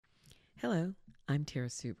Hello, I'm Tara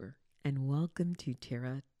Suber, and welcome to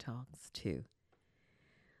Tara Talks 2.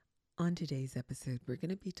 On today's episode, we're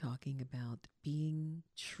going to be talking about being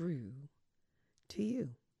true to you.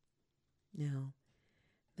 Now,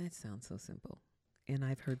 that sounds so simple. And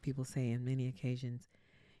I've heard people say on many occasions,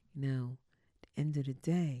 at the end of the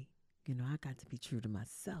day, I got to be true to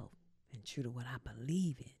myself and true to what I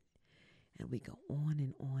believe in. And we go on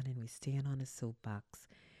and we stand on a soapbox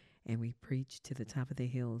and we preach to the top of the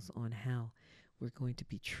hills on how we're going to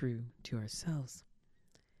be true to ourselves.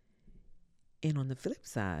 And on the flip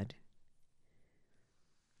side,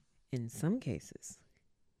 in some cases,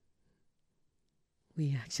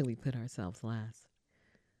 we actually put ourselves last.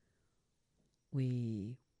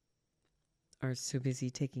 We are so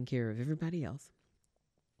busy taking care of everybody else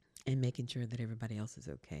and making sure that everybody else is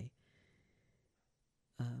okay.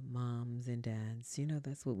 Moms and dads,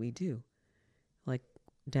 that's what we do. Like,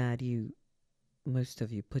 dad, most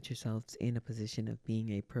of you put yourselves in a position of being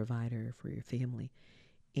a provider for your family.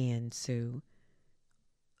 And so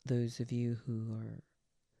those of you who are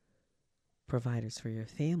providers for your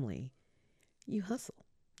family, you hustle.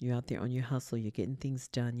 You're out there on your hustle. You're getting things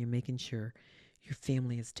done. You're making sure your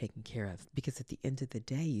family is taken care of. Because at the end of the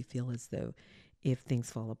day, you feel as though if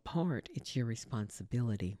things fall apart, it's your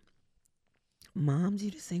responsibility. Moms,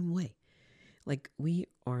 you're the same way. Like, we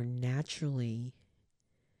are naturally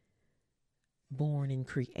born and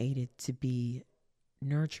created to be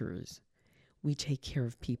nurturers. We take care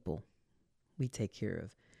of people. We take care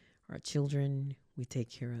of our children. We take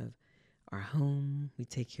care of our home. We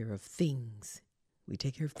take care of things. We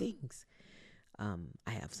take care of things.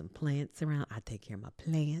 I have some plants around. I take care of my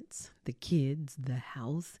plants, the kids, the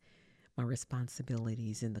house, my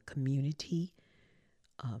responsibilities in the community,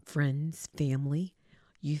 friends, family.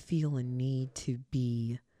 You feel a need to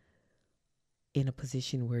be in a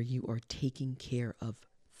position where you are taking care of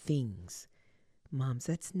things. Moms,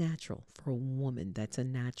 that's natural for a woman. That's a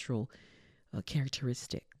natural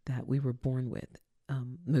characteristic that we were born with.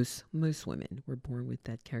 Most women were born with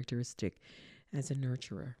that characteristic as a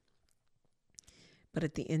nurturer. But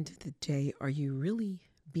at the end of the day, are you really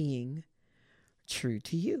being true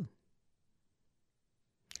to you?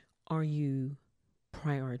 Are you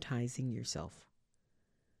prioritizing yourself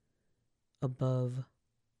above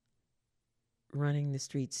running the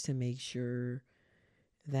streets to make sure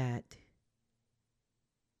that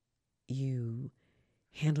you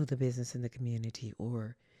handle the business in the community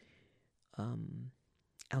or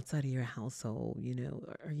outside of your household?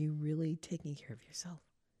 Are you really taking care of yourself?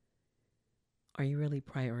 Are you really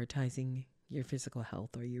prioritizing your physical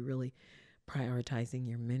health? Are you really prioritizing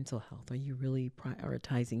your mental health? Are you really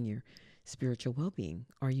prioritizing your spiritual well-being?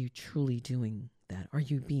 Are you truly doing that? Are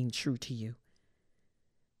you being true to you?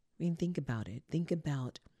 I mean, think about it. Think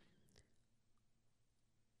about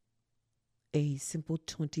a simple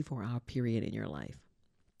 24-hour period in your life.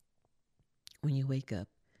 When you wake up,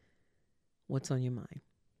 what's on your mind?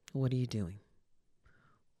 What are you doing?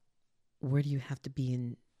 Where do you have to be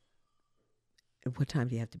in? At what time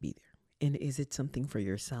do you have to be there? And is it something for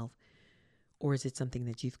yourself, or is it something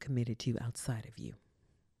that you've committed to outside of you?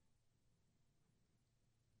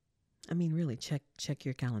 I mean, really, check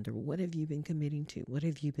your calendar. What have you been committing to? What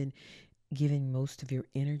have you been giving most of your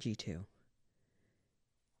energy to?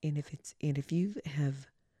 And if you have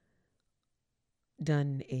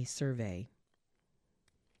done a survey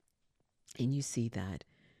and you see that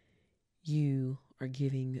you are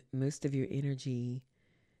giving most of your energy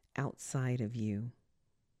outside of you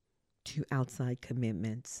to outside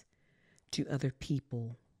commitments, to other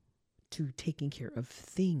people, to taking care of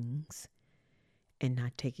things and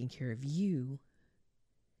not taking care of you,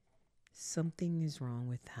 something is wrong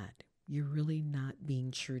with that. You're really not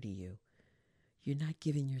being true to you. You're not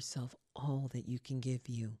giving yourself all that you can give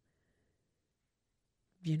you.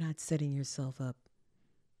 You're not setting yourself up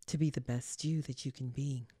to be the best you that you can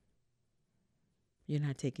be. You're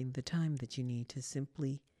not taking the time that you need to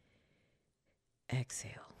simply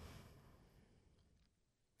exhale.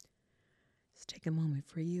 Just take a moment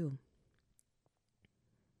for you.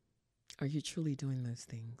 Are you truly doing those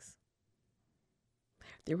things?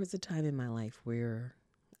 There was a time in my life where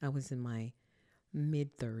I was in my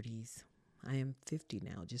mid-30s. I am 50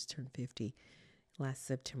 now, just turned 50 last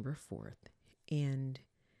September 4th. And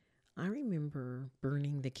I remember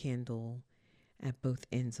burning the candle at both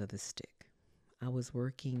ends of the stick. I was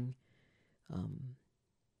working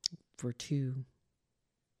for two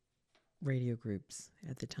radio groups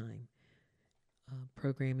at the time,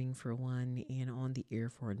 programming for one and on the air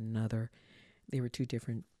for another. They were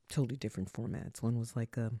totally different formats. One was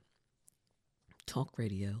like a talk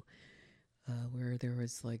radio where there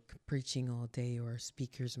was like preaching all day or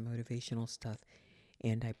speakers, motivational stuff.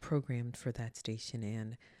 And I programmed for that station,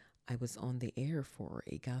 and I was on the air for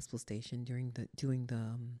a gospel station doing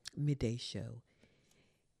the midday show.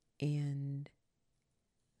 And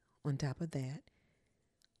on top of that,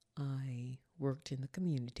 I worked in the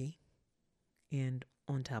community. And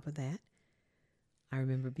on top of that, I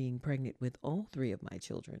remember being pregnant with all three of my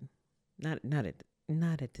children. Not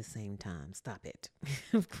at the same time. Stop it.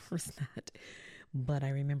 Of course not. But I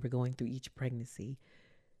remember going through each pregnancy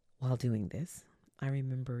while doing this. I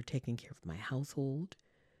remember taking care of my household.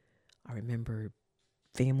 I remember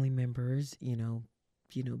family members,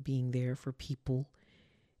 being there for people,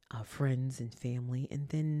 friends and family, and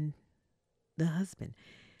then the husband.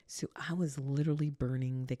 So I was literally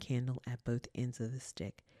burning the candle at both ends of the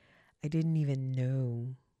stick. I didn't even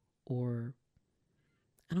know, or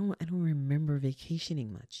I don't remember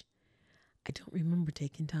vacationing much. I don't remember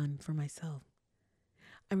taking time for myself.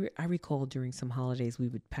 I recall during some holidays we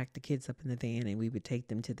would pack the kids up in the van and we would take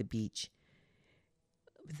them to the beach.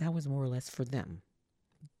 That was more or less for them.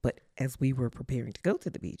 But as we were preparing to go to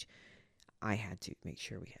the beach, I had to make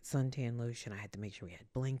sure we had suntan lotion. I had to make sure we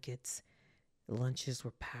had blankets. Lunches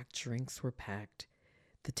were packed. Drinks were packed.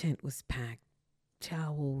 The tent was packed.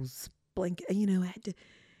 Towels, blanket. I had to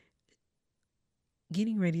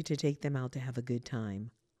getting ready to take them out to have a good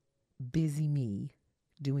time. Busy me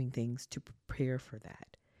doing things to prepare for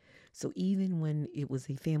that. So even when it was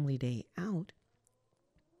a family day out,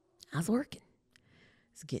 I was working.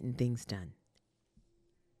 I was getting things done.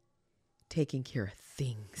 Taking care of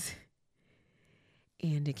things.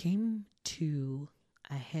 And it came to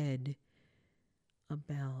a head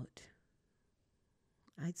about,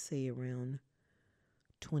 I'd say around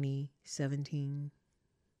 2017,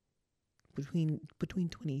 between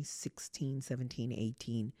 2016, 17,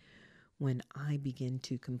 18, when I began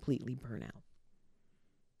to completely burn out.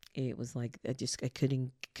 It was like I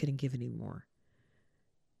couldn't give anymore.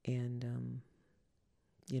 And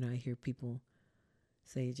I hear people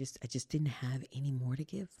say I just didn't have any more to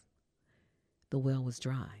give. The well was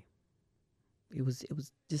dry. It was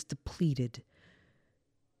just depleted.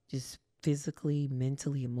 Just physically,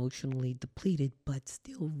 mentally, emotionally depleted, but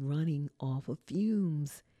still running off of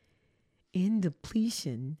fumes. In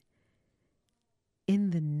depletion,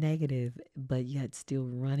 in the negative, but yet still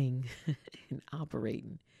running and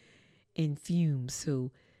operating in fumes.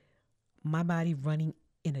 So my body running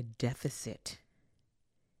in a deficit.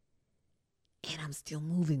 And I'm still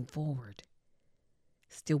moving forward,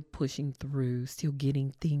 still pushing through, still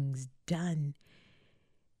getting things done,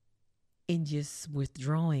 and just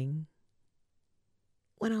withdrawing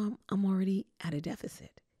when I'm already at a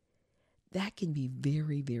deficit. That can be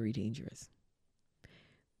very, very dangerous.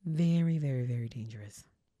 Very, very, very dangerous.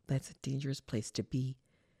 That's a dangerous place to be.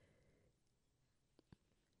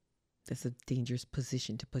 That's a dangerous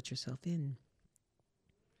position to put yourself in.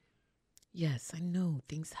 Yes, I know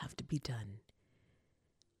things have to be done.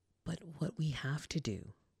 But what we have to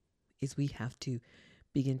do is we have to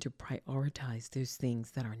begin to prioritize those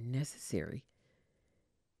things that are necessary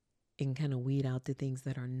and kind of weed out the things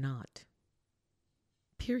that are not.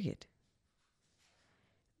 Period.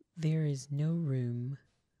 There is no room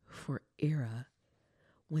for error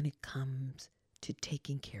when it comes to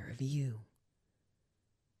taking care of you.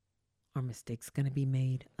 Are mistakes going to be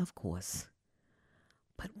made? Of course.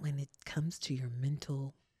 But when it comes to your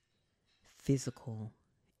mental, physical,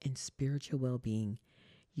 and spiritual well-being,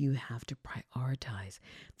 you have to prioritize.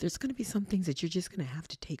 There's going to be some things that you're just going to have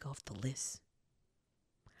to take off the list.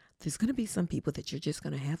 There's going to be some people that you're just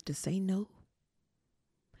going to have to say no.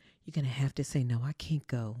 You're going to have to say, no, I can't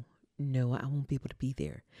go. No, I won't be able to be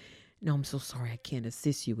there. No, I'm so sorry, I can't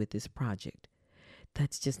assist you with this project.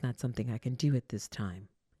 That's just not something I can do at this time.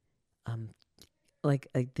 Like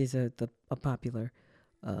there's a popular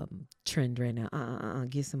trend right now.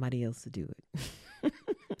 Get somebody else to do it.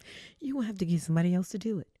 You will have to get somebody else to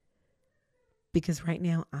do it. Because right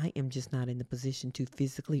now, I am just not in the position to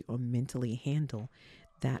physically or mentally handle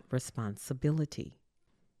that responsibility.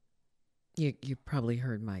 You probably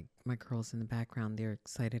heard my girls in the background. They're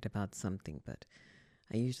excited about something, but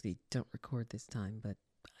I usually don't record this time, but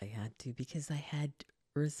I had to because I had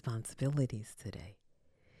responsibilities today.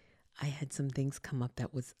 I had some things come up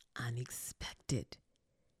that was unexpected.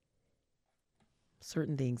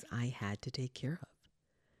 Certain things I had to take care of.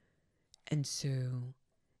 And so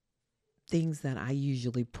things that I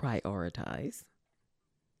usually prioritize,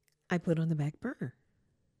 I put on the back burner.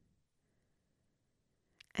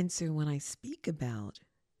 And so when I speak about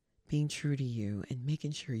being true to you and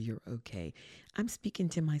making sure you're okay, I'm speaking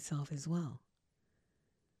to myself as well.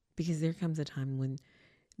 Because there comes a time when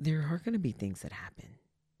there are going to be things that happen,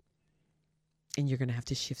 and you're going to have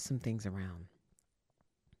to shift some things around.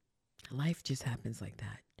 Life just happens like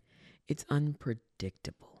that. It's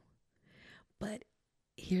unpredictable. But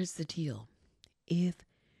here's the deal. If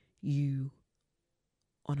you,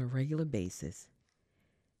 on a regular basis,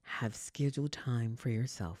 have scheduled time for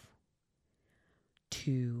yourself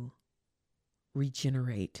to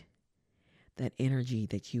regenerate that energy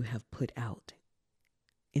that you have put out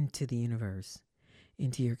into the universe,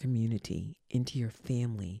 into your community, into your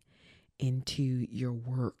family, into your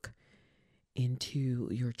work, into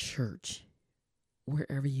your church,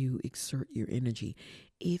 wherever you exert your energy,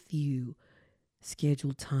 if you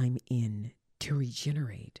schedule time in to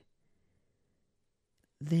regenerate,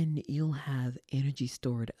 then you'll have energy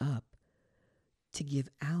stored up to give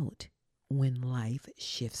out when life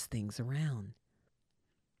shifts things around.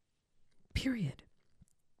 Period.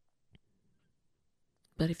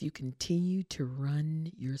 But if you continue to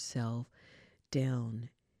run yourself down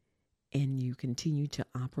and you continue to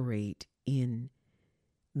operate in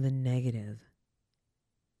the negative,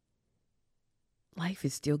 life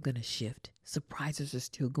is still going to shift. Surprises are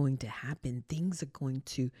still going to happen. Things are going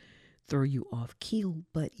to throw you off keel,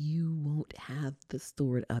 but you won't have the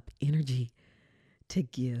stored up energy to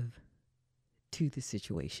give to the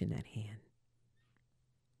situation at hand.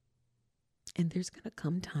 And there's going to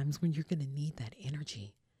come times when you're going to need that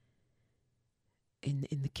energy. In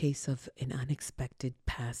the case of an unexpected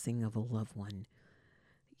passing of a loved one,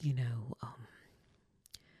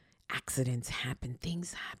 accidents happen,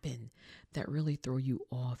 things happen that really throw you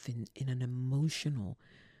off in an emotional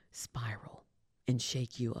spiral and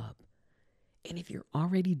shake you up. And if you're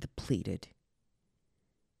already depleted,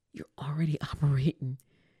 you're already operating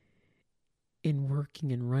and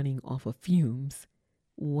working and running off of fumes,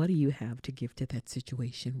 what do you have to give to that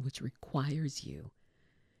situation, which requires you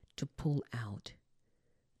to pull out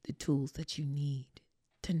the tools that you need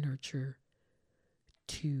to nurture,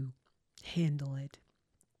 to handle it?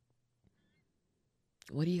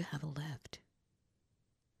 What do you have left?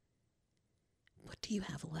 What do you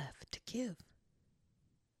have left to give?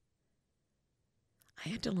 I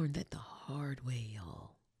had to learn that the hard way,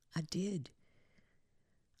 y'all. I did.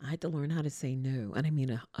 I had to learn how to say no. And I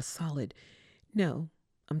mean a solid no.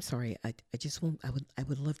 I'm sorry. I just won't. I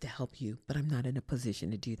would love to help you, but I'm not in a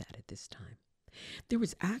position to do that at this time. There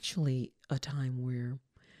was actually a time where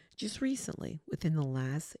just recently, within the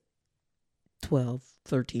last 12,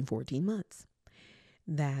 13, 14 months,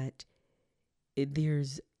 that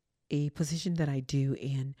there's a position that I do.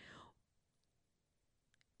 And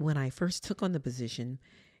when I first took on the position,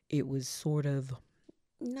 it was sort of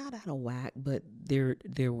not out of whack, but there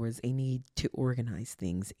was a need to organize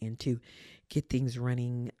things and to get things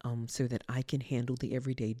running so that I can handle the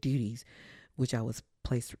everyday duties, which I was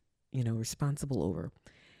placed, responsible over.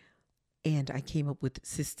 And I came up with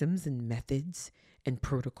systems and methods and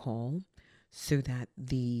protocol so that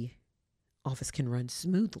the office can run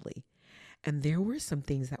smoothly. And there were some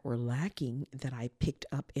things that were lacking that I picked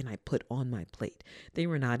up and I put on my plate. They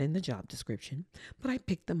were not in the job description, but I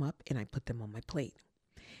picked them up and I put them on my plate.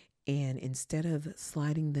 And instead of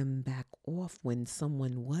sliding them back off when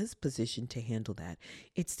someone was positioned to handle that,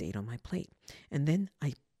 it stayed on my plate. And then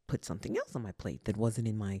I put something else on my plate that wasn't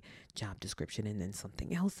in my job description, and then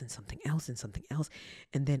something else and something else and something else.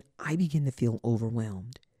 And then I begin to feel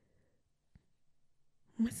overwhelmed.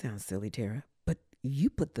 That sounds silly, Tara, but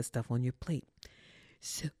you put the stuff on your plate.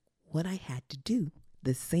 So what I had to do,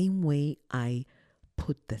 the same way I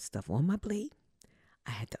put the stuff on my plate,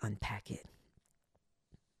 I had to unpack it.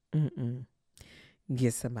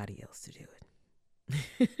 Get somebody else to do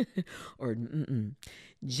it. Or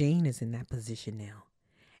Jane is in that position now.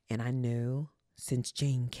 And I know since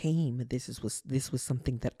Jane came, this was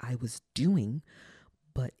something that I was doing,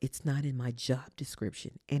 but it's not in my job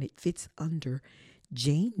description, and it fits under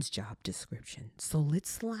Jane's job description. So let's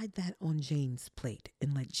slide that on Jane's plate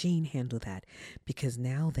and let Jane handle that, because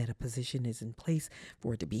now that a position is in place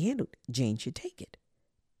for it to be handled, Jane should take it.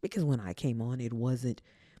 Because when I came on, it wasn't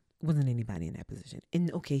anybody in that position.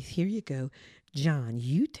 And okay, here you go. John,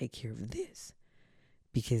 you take care of this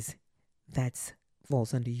because that's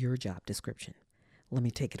falls under your job description. Let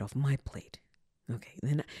me take it off my plate. Okay,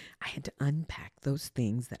 then I had to unpack those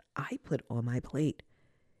things that I put on my plate.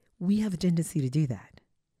 We have a tendency to do that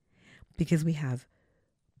because we have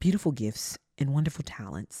beautiful gifts and wonderful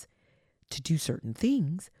talents to do certain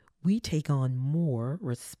things. We take on more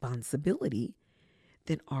responsibility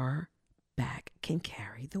than our back can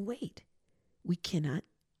carry the weight. We cannot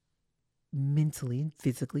mentally and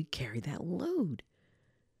physically carry that load,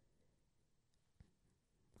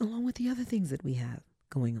 along with the other things that we have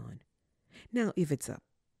going on. Now, if it's a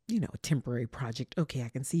a temporary project. Okay, I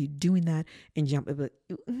can see you doing that and jump. But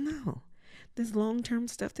no, this long-term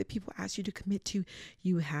stuff that people ask you to commit to,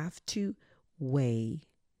 you have to weigh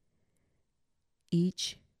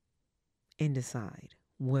each and decide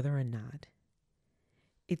whether or not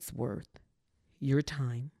it's worth your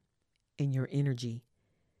time and your energy.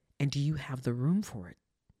 And do you have the room for it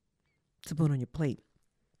to put on your plate?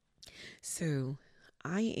 So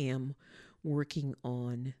I am working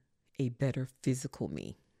on a better physical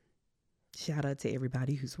me. Shout out to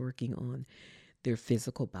everybody who's working on their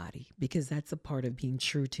physical body, because that's a part of being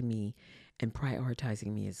true to me and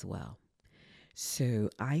prioritizing me as well. So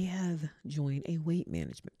I have joined a weight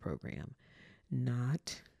management program,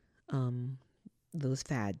 not those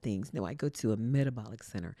fad things. No, I go to a metabolic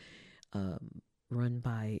center run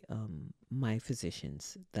by my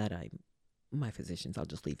physicians I'll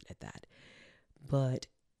just leave it at that. But,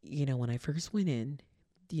 when I first went in,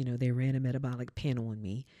 they ran a metabolic panel on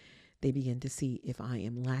me. They began to see if I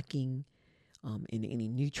am lacking in any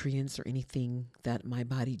nutrients or anything that my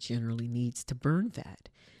body generally needs to burn fat.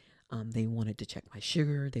 They wanted to check my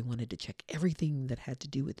sugar. They wanted to check everything that had to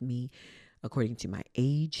do with me according to my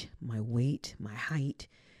age, my weight, my height,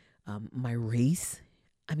 my race.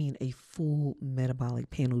 I mean, a full metabolic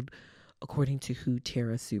panel according to who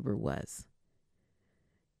Tara Suber was.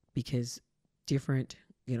 Because different,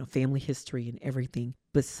 family history and everything.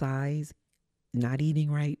 Besides not eating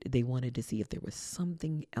right, they wanted to see if there was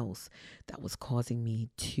something else that was causing me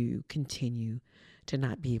to continue to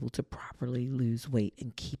not be able to properly lose weight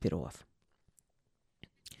and keep it off.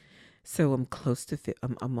 So I'm close to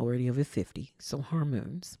I'm already over 50. So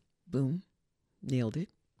hormones, boom, nailed it.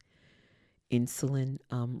 Insulin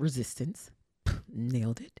resistance,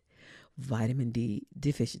 nailed it. Vitamin D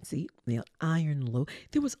deficiency, nailed. Iron low.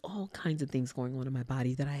 There was all kinds of things going on in my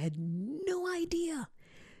body that I had no idea.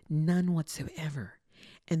 None whatsoever.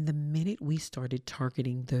 And the minute we started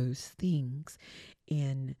targeting those things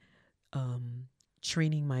and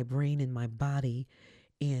training my brain and my body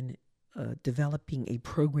and developing a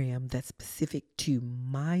program that's specific to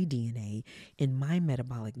my DNA and my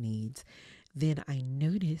metabolic needs, then I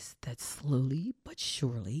noticed that slowly but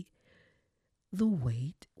surely the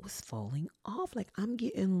weight was falling off. Like, I'm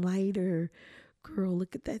getting lighter. Girl,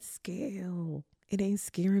 look at that scale. It ain't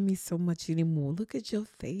scaring me so much anymore. Look at your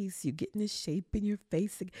face. You're getting the shape in your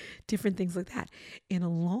face, different things like that. And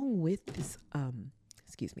along with this,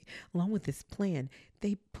 along with this plan,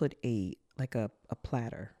 they put a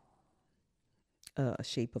platter, a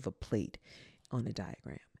shape of a plate on a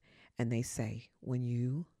diagram. And they say, when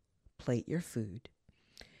you plate your food,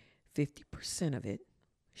 50% of it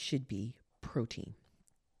should be protein.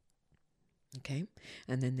 Okay?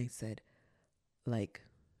 And then they said, like,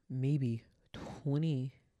 maybe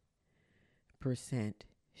 20%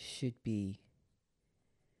 should be,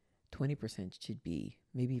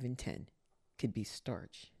 maybe even 10 could be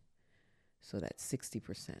starch. So that's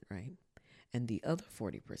 60%, right? And the other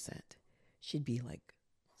 40% should be like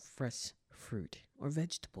fresh fruit or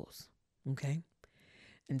vegetables. Okay?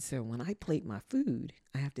 And so when I plate my food,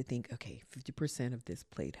 I have to think, okay, 50% of this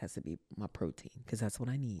plate has to be my protein, because that's what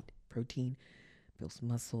I need. Protein builds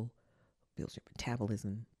muscle, builds your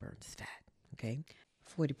metabolism, burns fat. Okay?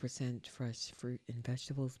 40% fresh fruit and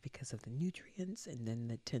vegetables because of the nutrients, and then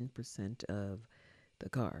the 10% of the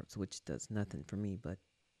carbs, which does nothing for me but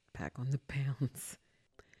pack on the pounds.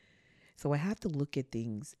 So I have to look at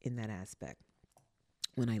things in that aspect.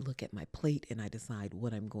 When I look at my plate and I decide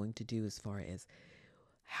what I'm going to do as far as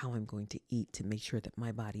how I'm going to eat to make sure that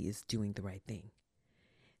my body is doing the right thing.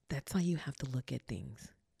 That's how you have to look at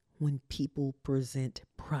things. When people present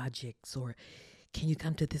projects or, can you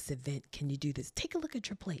come to this event? Can you do this? Take a look at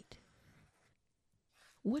your plate.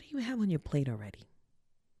 What do you have on your plate already?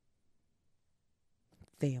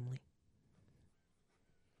 Family,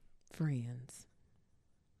 friends,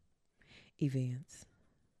 events,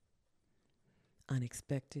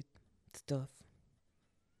 unexpected stuff,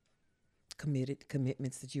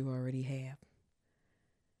 commitments that you already have.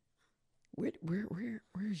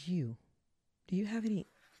 Where's you? Do you have any?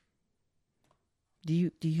 Do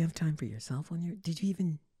you have time for yourself on your? Did you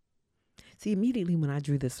even? See, immediately when I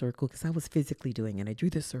drew this circle, because I was physically doing it, I drew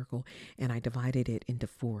the circle and I divided it into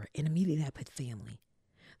 4. And immediately I put family,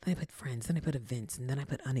 then I put friends, then I put events, and then I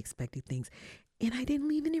put unexpected things. And I didn't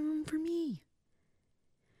leave any room for me.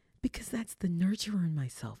 Because that's the nurturer in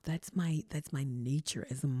myself. That's my nature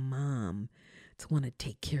as a mom, to want to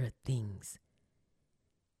take care of things.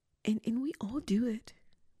 And we all do it.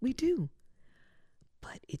 We do.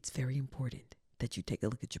 But it's very important that you take a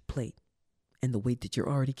look at your plate and the weight that you're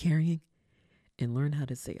already carrying and learn how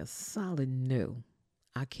to say a solid no.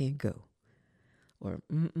 I can't go. Or,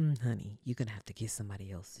 honey, you're going to have to get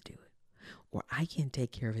somebody else to do it. Or I can't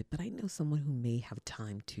take care of it, but I know someone who may have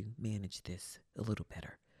time to manage this a little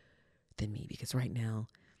better than me. Because right now,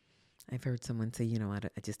 I've heard someone say,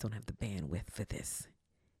 I just don't have the bandwidth for this.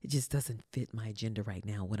 It just doesn't fit my agenda right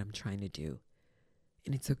now, what I'm trying to do.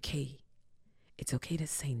 And it's okay. It's okay to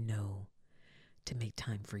say no, to make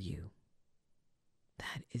time for you.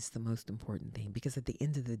 That is the most important thing. Because at the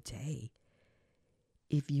end of the day,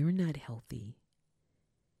 if you're not healthy,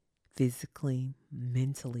 physically,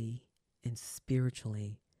 mentally, and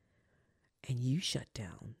spiritually, and you shut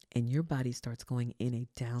down and your body starts going in a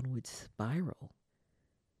downward spiral,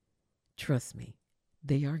 trust me,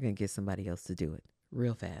 they are going to get somebody else to do it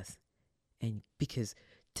real fast. And because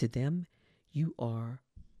to them, you are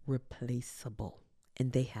replaceable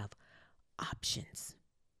and they have options.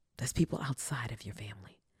 That's people outside of your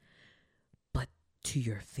family. But to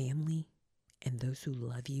your family and those who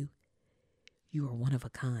love you, you are one of a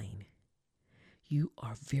kind. You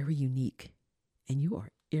are very unique and you are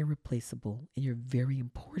irreplaceable and you're very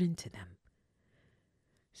important to them.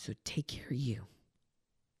 So take care of you.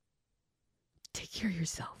 Take care of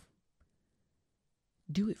yourself.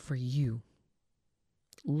 Do it for you.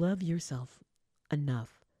 Love yourself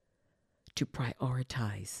enough to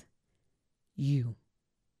prioritize you.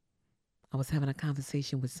 I was having a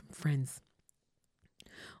conversation with some friends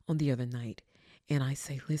on the other night, and I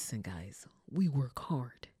say, listen, guys, we work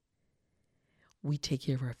hard. We take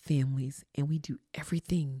care of our families, and we do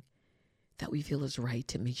everything that we feel is right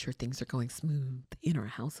to make sure things are going smooth in our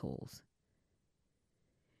households.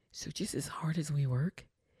 So just as hard as we work,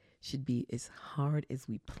 should be as hard as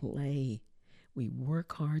we play. We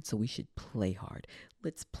work hard, so we should play hard.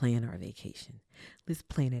 Let's plan our vacation. Let's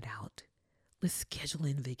plan it out. Let's schedule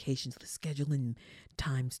in vacations. Let's schedule in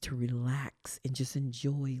times to relax and just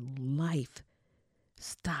enjoy life.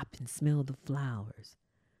 Stop and smell the flowers.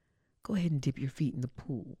 Go ahead and dip your feet in the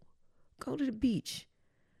pool. Go to the beach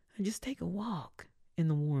and just take a walk in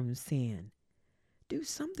the warm sand. Do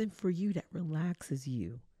something for you that relaxes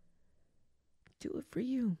you. Do it for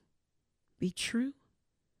you. Be true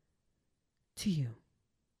to you.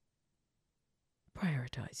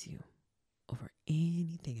 Prioritize you over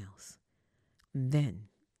anything else. Then,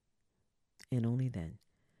 and only then,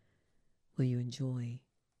 will you enjoy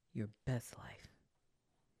your best life.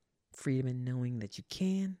 Freedom in knowing that you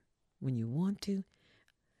can when you want to,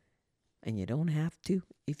 and you don't have to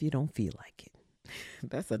if you don't feel like it.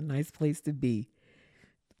 That's a nice place to be.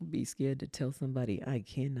 Don't be scared to tell somebody, I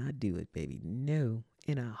cannot do it, baby. No.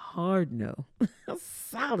 And a hard no. A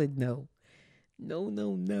solid no. No,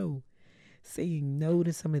 no, no. Saying no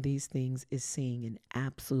to some of these things is saying an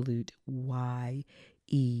absolute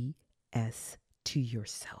YES to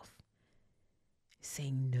yourself.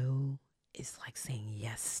 Saying no is like saying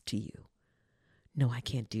yes to you. No, I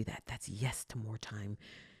can't do that. That's yes to more time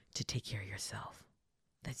to take care of yourself.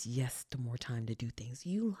 That's yes to more time to do things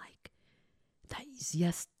you like. That is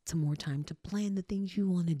yes to more time to plan the things you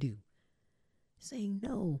want to do. Saying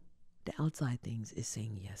no to outside things is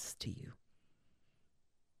saying yes to you.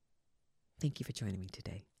 Thank you for joining me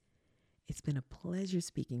today. It's been a pleasure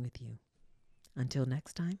speaking with you. Until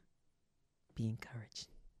next time, be encouraged.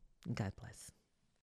 God bless.